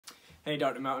Hey,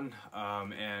 Dr. Mountain,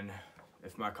 and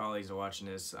if my colleagues are watching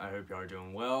this, I hope y'all are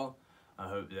doing well. I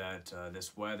hope that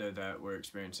this weather that we're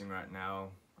experiencing right now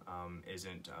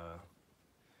isn't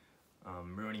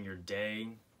ruining your day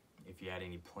if you had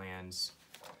any plans.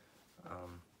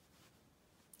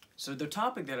 So the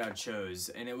topic that I chose,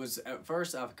 and it was, at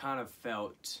first I've kind of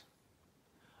felt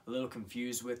a little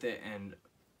confused with it, and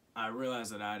I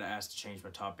realized that I had asked to change my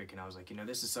topic, and I was like,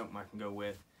 this is something I can go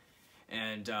with.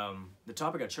 And the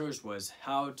topic I chose was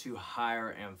how to hire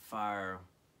and fire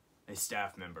a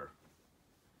staff member.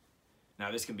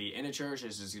 Now, this can be in a church,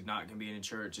 this is not going to be in a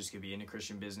church, this could be in a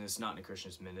Christian business, not in a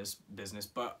Christian business,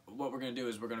 but what we're going to do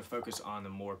is we're going to focus on the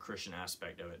more Christian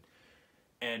aspect of it.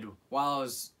 And while I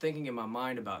was thinking in my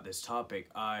mind about this topic,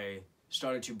 I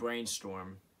started to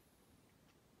brainstorm,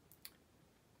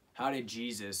 how did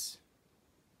Jesus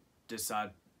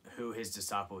decide who his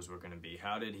disciples were going to be?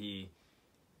 How did he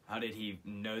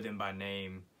know them by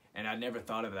name? And I'd never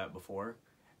thought of that before.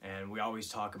 And we always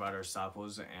talk about our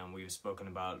disciples, and we've spoken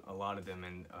about a lot of them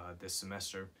in this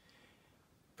semester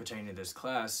pertaining to this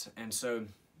class. And so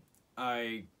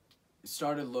I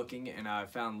started looking, and I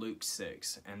found Luke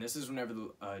 6. And this is whenever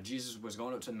Jesus was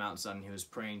going up to the mountainside, and he was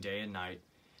praying day and night.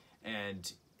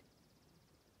 And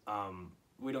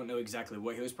we don't know exactly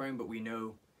what he was praying, but we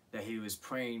know that he was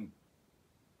praying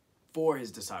for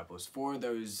his disciples, for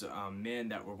those men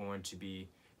that were going to be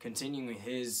continuing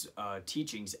his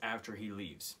teachings after he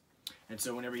leaves. And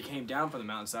so whenever he came down from the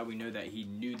mountainside, we know that he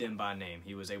knew them by name.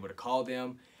 He was able to call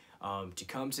them to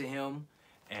come to him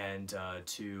and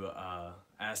to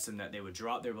ask them that they would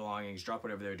drop their belongings, drop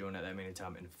whatever they were doing at that minute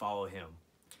time, and follow him.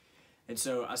 And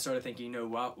so I started thinking,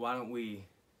 why don't we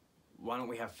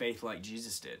have faith like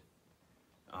Jesus did?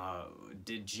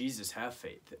 Did Jesus have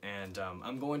faith? And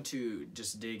I'm going to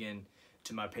just dig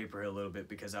into my paper here a little bit,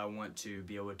 because I want to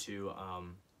be able to,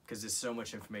 because there's so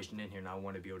much information in here, and I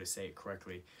want to be able to say it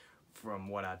correctly from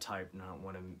what I typed, and I don't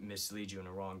want to mislead you in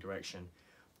the wrong direction.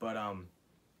 But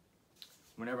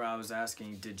whenever I was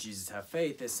asking, did Jesus have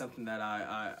faith, it's something that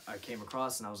I came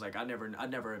across, and I was like,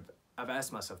 I've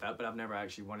asked myself that, but I've never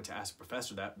actually wanted to ask a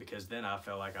professor that, because then I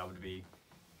felt like I would be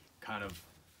kind of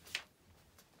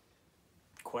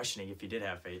questioning if he did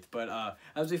have faith. But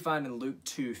as we find in Luke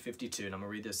 2:52, and I'm gonna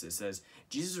read this, it says,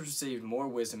 Jesus received more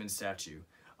wisdom and stature.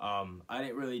 I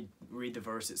didn't really read the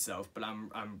verse itself, but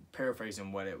I'm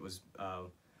paraphrasing what it was,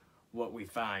 what we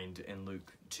find in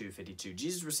Luke 2:52.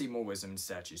 Jesus received more wisdom and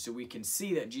stature. So we can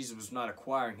see that Jesus was not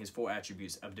acquiring his full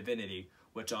attributes of divinity,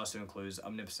 which also includes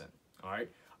omnipotent. All right.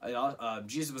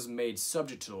 Jesus was made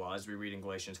subject to the law, as we read in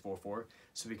Galatians 4:4.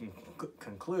 So we can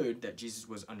conclude that Jesus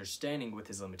was understanding with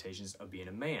his limitations of being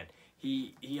a man.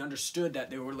 He understood that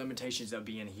there were limitations of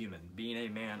being a human, being a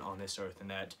man on this earth, and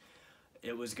that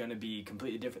it was going to be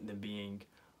completely different than being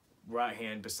right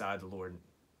hand beside the Lord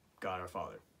God our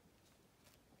Father.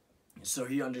 So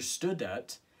he understood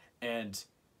that, and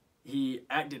he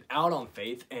acted out on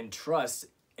faith and trust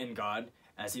in God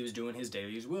as he was doing his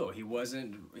daily will. He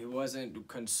wasn't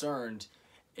concerned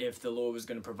if the Lord was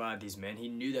going to provide these men. He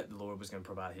knew that the Lord was going to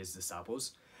provide his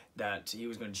disciples, that he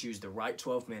was going to choose the right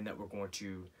 12 men that were going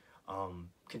to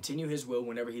continue his will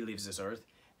whenever he leaves this earth,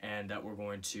 and that we're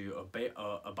going to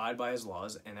abide by his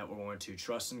laws, and that we're going to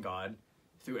trust in God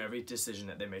through every decision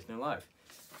that they make in their life.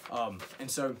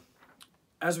 And so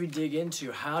as we dig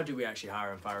into how do we actually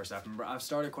hire and fire a staff member, I've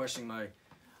started questioning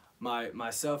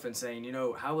myself and saying,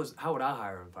 how would I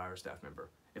hire and fire a staff member?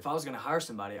 If I was going to hire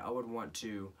somebody, I would want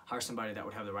to hire somebody that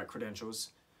would have the right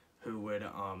credentials, who would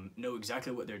know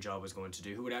exactly what their job was going to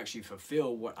do, who would actually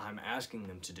fulfill what I'm asking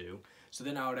them to do. So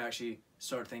then I would actually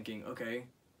start thinking, okay,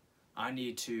 I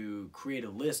need to create a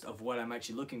list of what I'm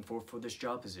actually looking for this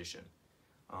job position.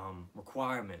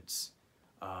 Requirements.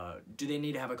 Do they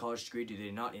need to have a college degree? Do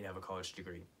they not need to have a college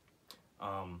degree?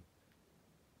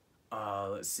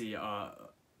 Let's see.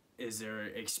 Is there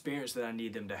experience that I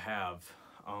need them to have?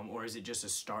 Or is it just a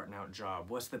starting out job?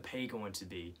 What's the pay going to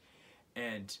be?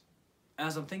 And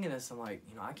as I'm thinking this, I'm like,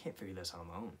 I can't figure this out on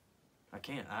my own. I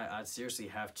can't. I seriously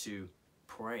have to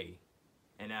pray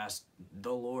and ask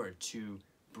the Lord to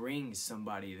bring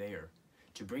somebody there,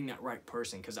 to bring that right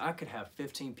person. Because I could have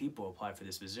 15 people apply for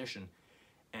this position,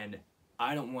 and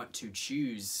I don't want to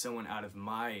choose someone out of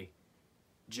my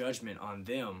judgment on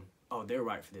them. Oh, they're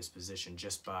right for this position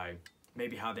just by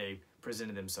maybe how they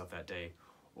presented themselves that day,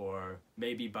 or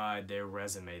maybe by their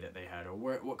resume that they had, or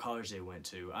what college they went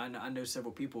to. I know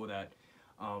several people that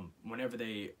whenever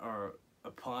they are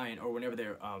applying, or whenever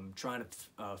they're trying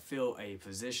to fill a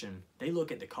position, they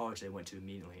look at the college they went to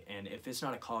immediately, and if it's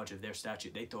not a college of their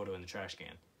statute, they throw it in the trash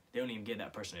can. They don't even give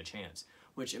that person a chance,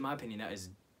 which in my opinion, that is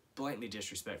blatantly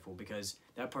disrespectful, because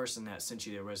that person that sent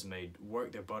you their resume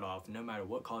worked their butt off no matter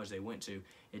what college they went to.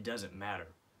 It doesn't matter.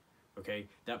 Okay,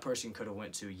 that person could have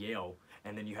went to Yale,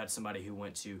 and then you had somebody who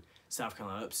went to South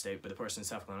Carolina Upstate, but the person in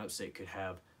South Carolina Upstate could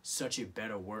have such a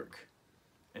better work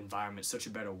environment, such a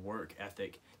better work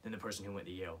ethic than the person who went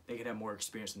to Yale. They could have more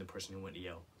experience than the person who went to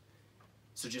Yale.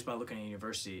 So just by looking at a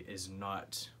university is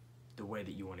not the way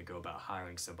that you want to go about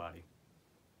hiring somebody.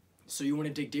 So you want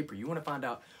to dig deeper. You want to find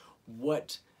out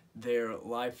what their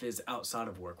life is outside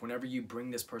of work. Whenever you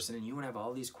bring this person in, you want to have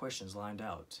all these questions lined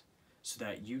out so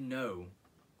that you know.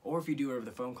 Or if you do it over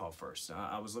the phone call first.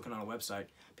 I was looking on a website,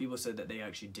 people said that they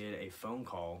actually did a phone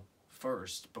call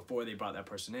first before they brought that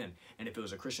person in. And if it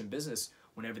was a Christian business,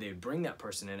 whenever they would bring that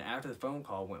person in, after the phone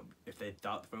call went, if they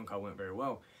thought the phone call went very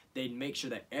well, they'd make sure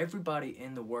that everybody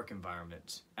in the work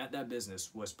environment at that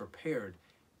business was prepared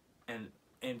and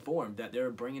informed that they were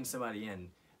bringing somebody in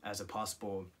as a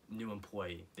possible new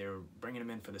employee. They were bringing them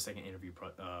in for the second interview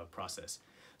process.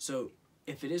 So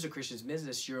if it is a Christian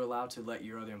business, you're allowed to let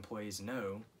your other employees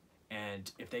know,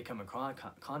 and if they come in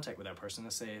contact with that person,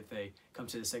 let's say if they come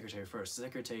to the secretary first, the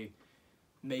secretary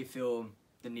may feel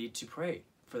the need to pray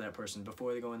for that person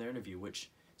before they go in their interview, which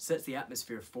sets the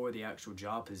atmosphere for the actual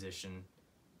job position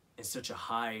in such a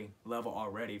high level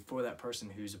already for that person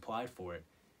who's applied for it.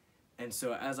 And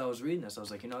so as I was reading this, I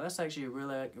was like, you know, that's actually a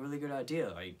really good idea.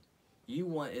 Like, you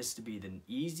want this to be the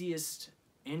easiest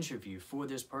interview for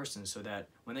this person so that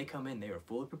when they come in, they are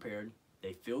fully prepared,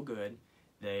 they feel good,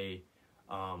 they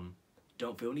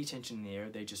don't feel any tension in the air,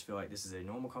 they just feel like this is a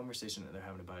normal conversation that they're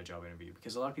having about a job interview.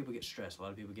 Because a lot of people get stressed, a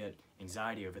lot of people get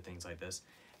anxiety over things like this,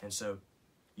 and so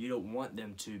you don't want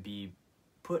them to be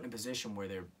put in a position where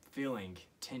they're feeling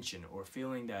tension or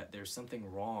feeling that there's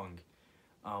something wrong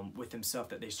with themselves,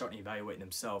 that they start evaluating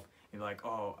themselves and be like,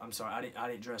 oh, I'm sorry, I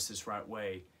didn't dress this right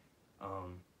way,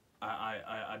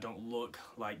 I don't look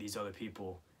like these other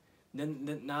people.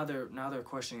 Then now they're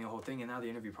questioning the whole thing, and now the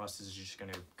interview process is just going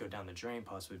to go down the drain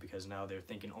possibly, because now they're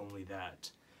thinking only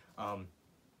that.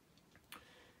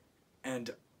 And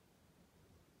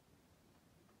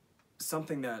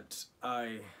something that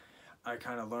I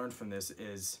kind of learned from this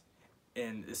is,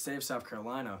 in the state of South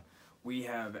Carolina, we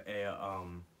have a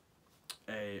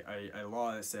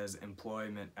law that says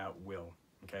employment at will.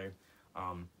 Okay,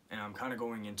 and I'm kind of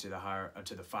going into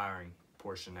the firing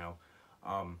portion now.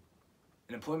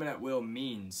 An employment at will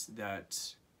means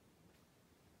that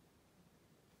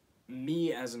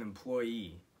me as an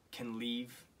employee can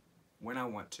leave when I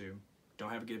want to. Don't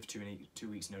have to give 2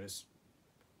 weeks notice.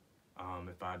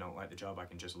 If I don't like the job, I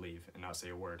can just leave and not say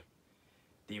a word.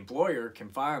 The employer can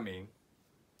fire me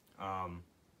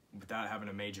without having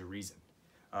a major reason.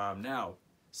 Now,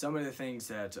 some of the things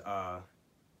that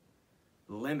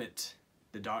limit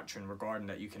the doctrine regarding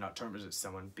that you cannot terminate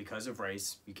someone because of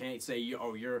race. You can't say,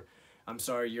 I'm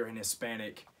sorry, you're an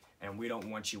Hispanic and we don't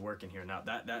want you working here. Now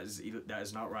that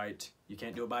is not right. You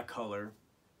can't do it by color.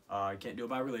 You can't do it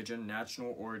by religion,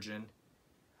 national origin,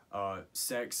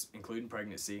 sex, including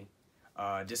pregnancy,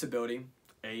 disability,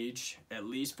 age, at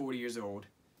least 40 years old.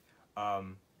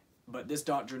 But this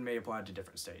doctrine may apply to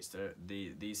different states.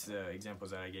 These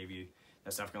examples that I gave you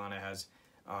that South Carolina has,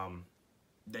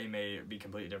 they may be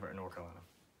completely different in North Carolina.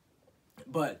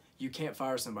 But you can't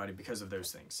fire somebody because of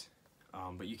those things.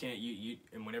 But you can't,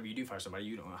 and whenever you do fire somebody,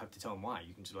 you don't have to tell them why.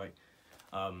 You can just like,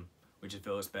 we just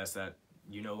feel it's best that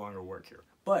you no longer work here.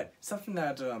 But something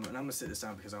that, and I'm gonna sit this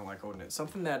down because I don't like holding it.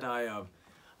 Something that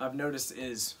I've noticed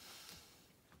is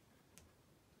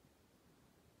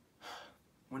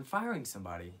when firing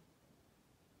somebody,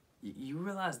 you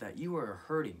realize that you are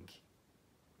hurting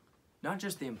not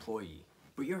just the employee,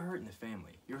 but you're hurting the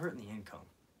family. You're hurting the income.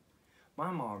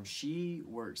 My mom, she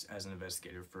works as an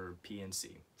investigator for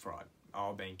PNC, fraud,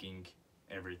 all banking,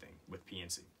 everything with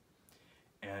PNC.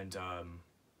 And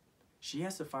she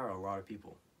has to fire a lot of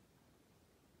people.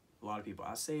 A lot of people.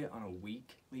 I say on a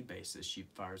weekly basis, she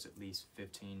fires at least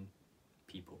 15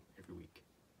 people every week.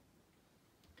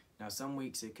 Now, some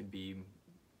weeks it could be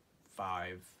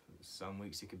 5, some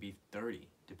weeks it could be 30,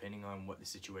 depending on what the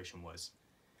situation was,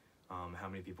 how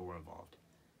many people were involved.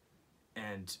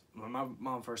 And when my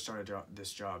mom first started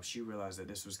this job, she realized that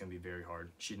this was going to be very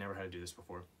hard. She'd never had to do this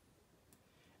before.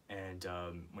 And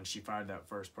when she fired that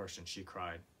first person, she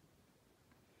cried.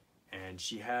 And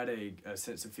she had a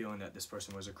sense of feeling that this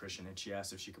person was a Christian, and she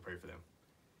asked if she could pray for them.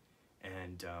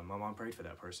 And my mom prayed for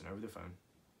that person over the phone.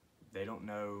 They don't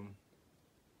know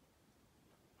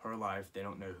her life. They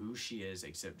don't know who she is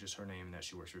except just her name, that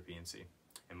she works for PNC.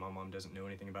 And my mom doesn't know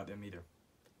anything about them either.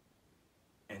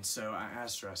 And so I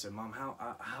asked her, I said, Mom,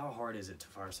 how hard is it to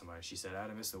fire somebody? She said,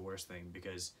 Adam, it's the worst thing,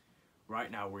 because right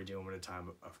now we're dealing with a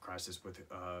time of crisis with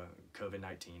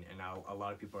COVID-19, and now a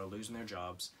lot of people are losing their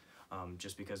jobs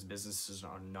just because businesses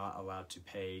are not allowed to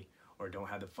pay or don't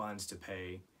have the funds to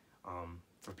pay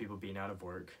for people being out of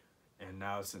work. And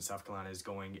now since South Carolina is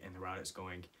going and the route it's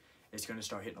going to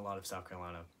start hitting a lot of South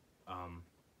Carolina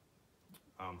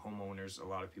homeowners, a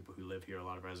lot of people who live here, a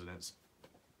lot of residents.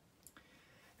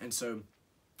 And so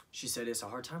she said it's a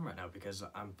hard time right now because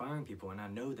I'm firing people and I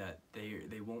know that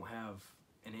they won't have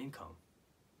an income.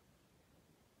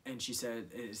 And she said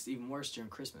it's even worse during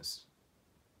Christmas.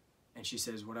 And she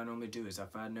says what I normally do is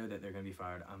if I know that they're going to be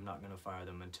fired, I'm not going to fire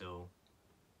them until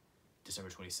December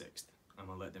 26th. I'm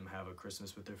going to let them have a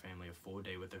Christmas with their family, a full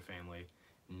day with their family,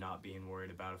 not being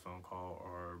worried about a phone call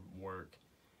or work,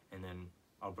 and then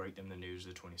I'll break them the news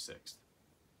the 26th.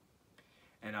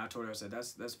 And I told her, I said,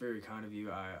 that's very kind of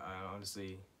you. I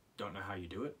honestly don't know how you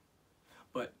do it.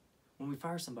 But when we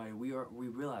fire somebody, we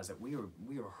realize that we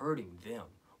are hurting them.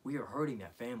 We are hurting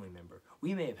that family member.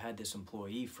 We may have had this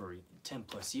employee for 10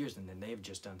 plus years and then they've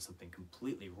just done something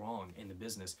completely wrong in the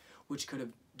business, which could have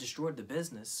destroyed the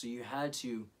business. So you had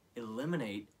to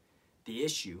eliminate the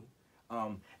issue.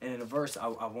 And in a verse,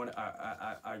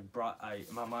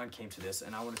 my mind came to this,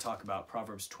 and I want to talk about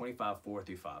Proverbs 25, 4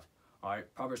 through 5. All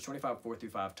right, Proverbs 25, 4 through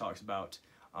 5 talks about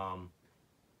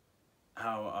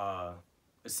how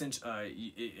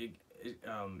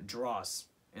dross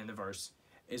in the verse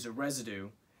is a residue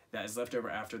that is left over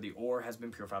after the ore has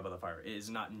been purified by the fire. It is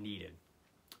not needed.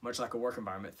 Much like a work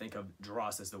environment, think of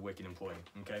dross as the wicked employee,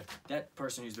 okay? That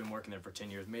person who's been working there for 10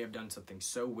 years may have done something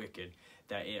so wicked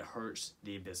that it hurts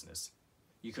the business.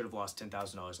 You could have lost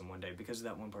 $10,000 in one day because of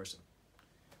that one person,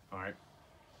 all right?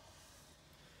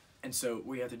 And so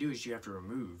what you have to do is you have to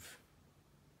remove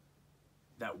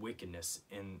that wickedness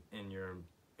in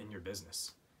your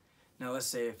business. Now let's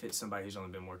say if it's somebody who's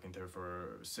only been working there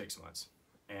for 6 months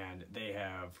and they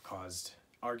have caused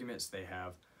arguments, they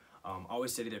have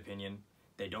always stated their opinion,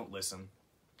 they don't listen,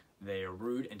 they are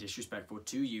rude and disrespectful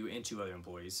to you and to other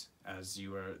employees as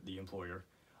you are the employer,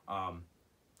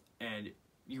 and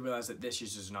you realize that this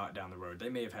is just not down the road. They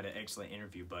may have had an excellent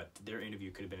interview, but their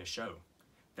interview could have been a show.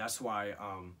 That's why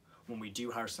when we do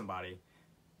hire somebody,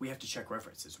 we have to check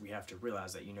references. We have to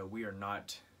realize that, we are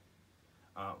not,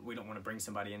 we don't want to bring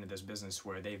somebody into this business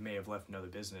where they may have left another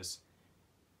business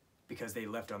because they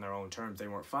left on their own terms. They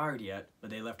weren't fired yet, but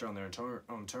they left on their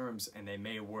own terms, and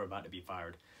they were about to be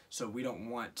fired. So we don't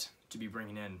want to be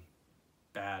bringing in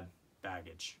bad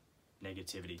baggage,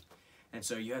 negativity. And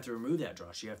so you have to remove that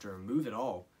dross. You have to remove it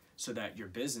all so that your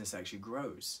business actually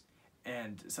grows.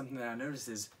 And something that I noticed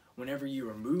is whenever you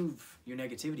remove your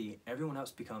negativity, everyone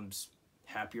else becomes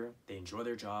happier. They enjoy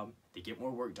their job. They get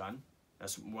more work done.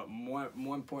 That's what more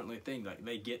importantly thing, like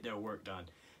they get their work done.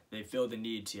 They feel the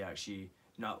need to actually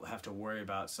not have to worry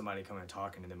about somebody coming and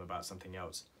talking to them about something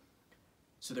else.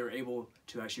 So they're able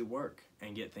to actually work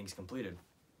and get things completed.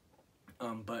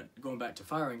 But going back to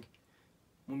firing,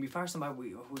 when we fire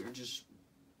somebody,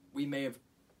 we may have,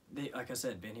 like I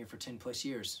said, been here for 10 plus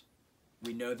years.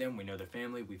 We know them, we know their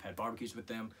family, we've had barbecues with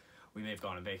them, we may have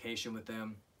gone on vacation with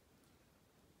them,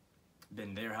 been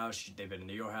in their house, they've been in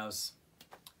your house,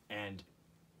 and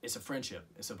it's a friendship,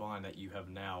 it's a bond that you have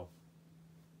now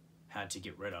had to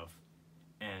get rid of.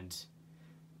 And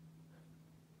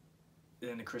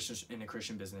in the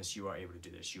Christian business, you are able to do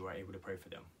this. You are able to pray for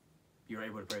them. You are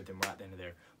able to pray with them right then and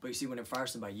there. But you see, when it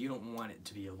fires somebody, you don't want it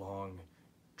to be a long,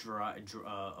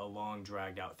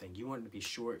 dragged out thing. You want it to be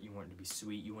short. You want it to be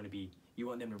sweet. You want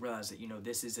them to realize that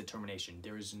this is a termination.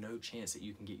 There is no chance that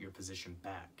you can get your position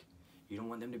back. You don't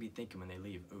want them to be thinking when they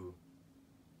leave, ooh,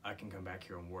 I can come back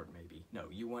here and work maybe. No,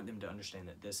 you want them to understand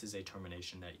that this is a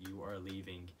termination, that you are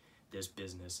leaving this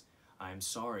business. I'm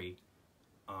sorry,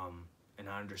 and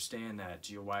I understand that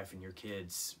your wife and your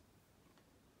kids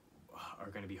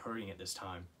are going to be hurting at this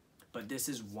time, but this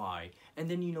is why. And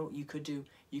then you could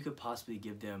possibly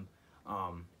give them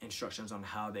instructions on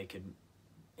how they could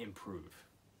improve.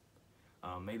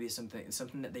 Maybe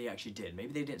something that they actually did.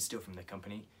 Maybe they didn't steal from the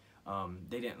company.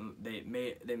 They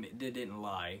didn't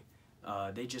lie.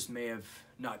 They just may have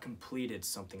not completed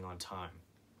something on time.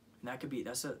 And that could be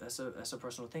that's a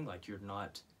personal thing. Like you're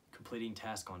not completing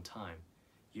tasks on time,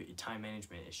 time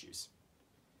management issues.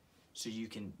 So you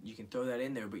can throw that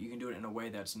in there, but you can do it in a way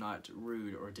that's not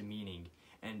rude or demeaning,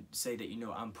 and say that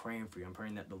I'm praying for you. I'm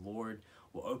praying that the Lord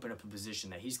will open up a position,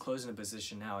 that He's closing a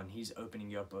position now, and He's opening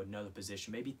you up another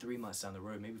position, maybe 3 months down the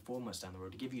road, maybe 4 months down the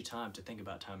road, to give you time to think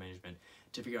about time management,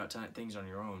 to figure out things on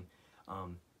your own,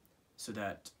 so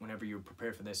that whenever you're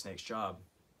prepared for this next job,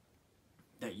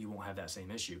 that you won't have that same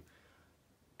issue.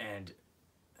 And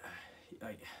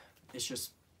it's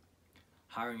just,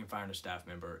 hiring and firing a staff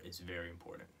member is very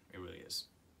important. It really is.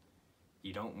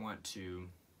 You don't want to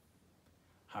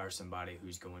hire somebody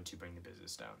who's going to bring the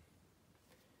business down.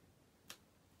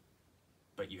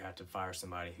 But you have to fire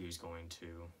somebody who's going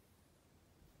to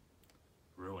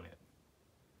ruin it,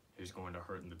 who's going to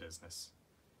hurt in the business.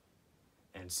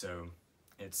 And so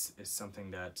it's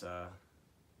something that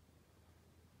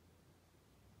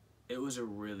it was a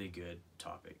really good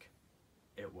topic.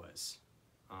 It was.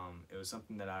 It was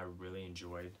something that I really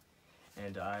enjoyed,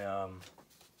 and I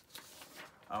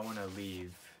want to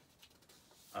leave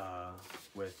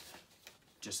with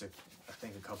just I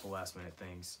think a couple last minute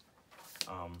things,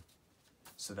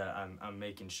 so that I'm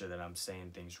making sure that I'm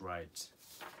saying things right.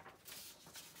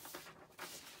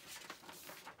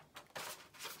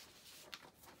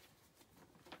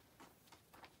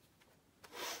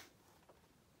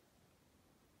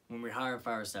 When we hire and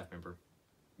fire a staff member,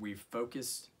 we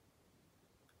focused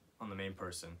on the main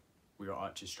person we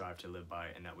ought to strive to live by,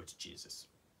 and that was Jesus.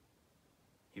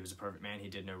 He was a perfect man, he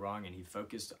did no wrong, and he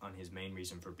focused on his main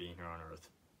reason for being here on earth,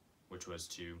 which was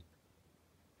to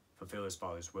fulfill his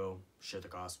Father's will, share the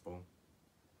gospel,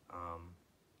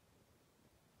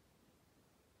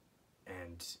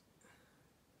 and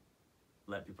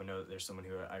let people know that there's someone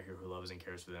who out here who loves and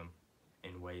cares for them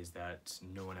in ways that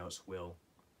no one else will,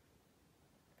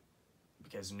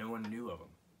 because no one knew of him.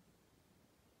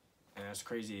 And that's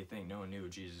crazy to think, no one knew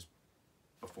of Jesus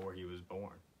before he was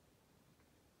born.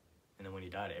 And then when he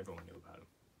died, everyone knew about him.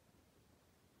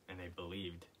 And they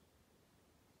believed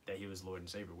that he was Lord and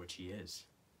Savior, which he is.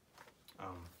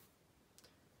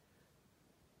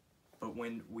 But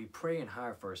when we pray and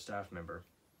hire for a staff member,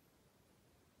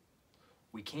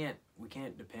 we can't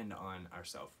depend on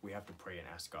ourselves. We have to pray and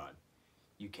ask God.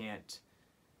 You can't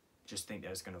just think that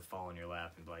it's going to fall in your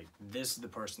lap and be like, this is the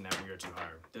person that we are to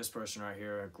hire. This person right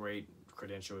here, great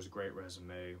credentials, great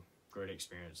resume, great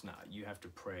experience. No, you have to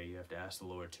pray. You have to ask the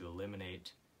Lord to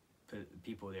eliminate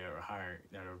people that are hiring,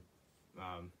 that are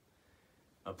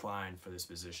applying for this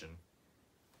position.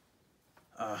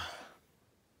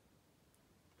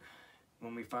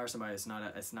 When we fire somebody, it's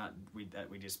not that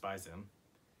we despise them.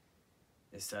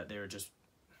 It's that they were just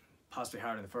possibly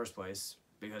hired in the first place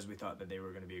because we thought that they were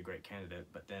going to be a great candidate,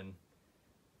 but then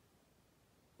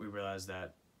we realized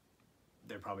that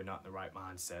they're probably not in the right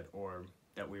mindset, or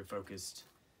that we were focused,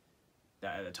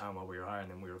 that at the time while we were hiring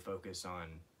them, we were focused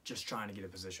on just trying to get a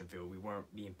position filled. We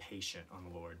weren't being patient on the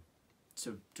Lord.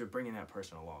 So to bringing that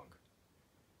person along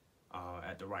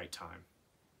at the right time.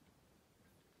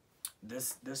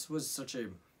 This was such a,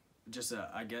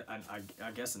 I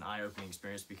guess an eye-opening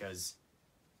experience, because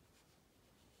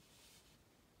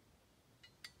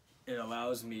it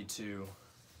allows me to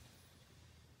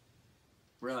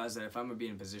realize that if I'm going to be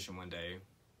in a position one day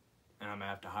and I'm going to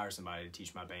have to hire somebody to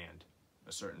teach my band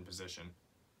a certain position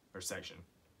or section,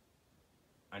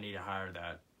 I need to hire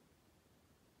that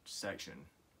section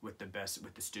with the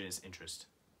students' interest,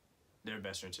 their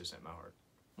best interest at my heart.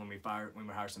 When we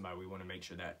hire somebody, we want to make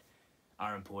sure that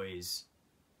our employees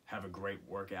have a great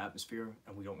work atmosphere,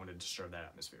 and we don't want to disturb that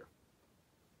atmosphere.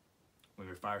 When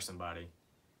we fire somebody,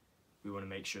 we want to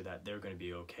make sure that they're going to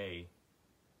be okay,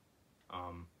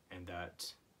 and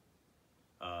that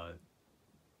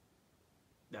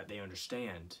that they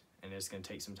understand, and it's going to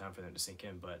take some time for them to sink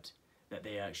in, but that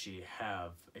they actually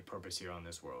have a purpose here on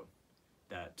this world,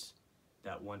 that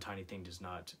one tiny thing does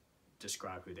not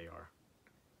describe who they are.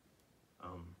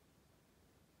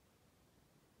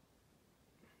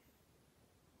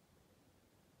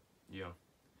 Yeah,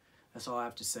 that's all I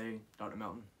have to say, Dr.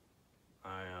 Melton.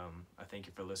 I thank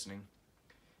you for listening,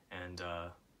 and I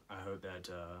hope that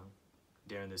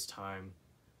during this time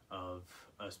of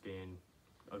us being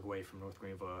away from North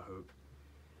Greenville, I hope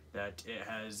that it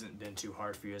hasn't been too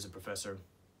hard for you as a professor.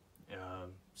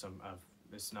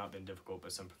 It's not been difficult,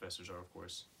 but some professors are, of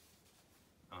course,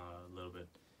 a little bit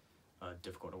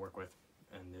difficult to work with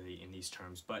in these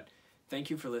terms. But thank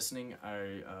you for listening.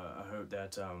 I hope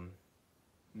that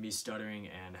me stuttering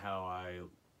and how I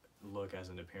look as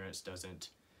an appearance doesn't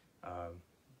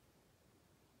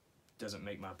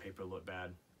make my paper look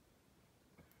bad.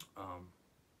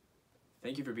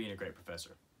 Thank you for being a great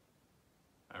professor.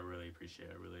 I really appreciate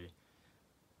it.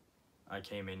 I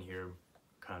came in here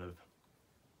kind of,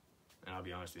 and I'll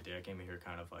be honest with you, I came in here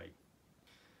kind of like,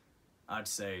 I'd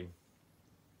say,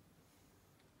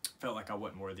 felt like I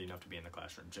wasn't worthy enough to be in the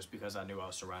classroom, just because I knew I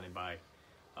was surrounded by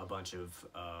a bunch of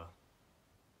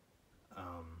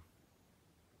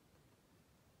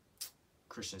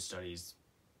Christian studies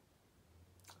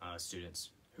students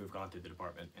who have gone through the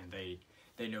department, and they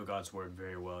know God's word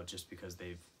very well, just because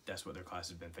that's what their class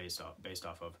has been based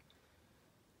off of.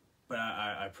 but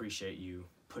I appreciate you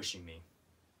pushing me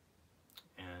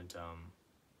and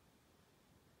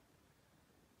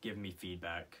giving me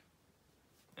feedback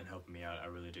and helping me out. I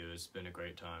really do. It's been a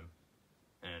great time.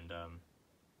 And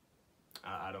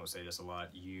I don't say this a lot.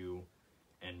 You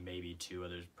and maybe 2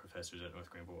 other professors at North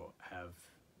Greenville have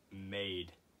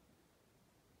made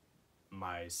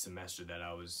my semester that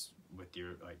I was with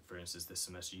your, like, for instance, this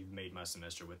semester, you've made my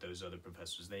semester with those other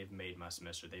professors. They've made my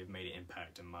semester. They've made an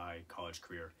impact in my college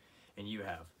career. And you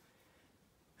have.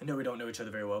 I know we don't know each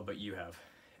other very well, but you have.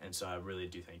 And so I really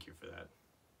do thank you for that.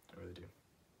 I really do.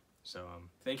 So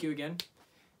thank you again.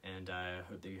 And I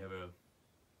hope that you have a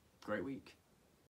great week.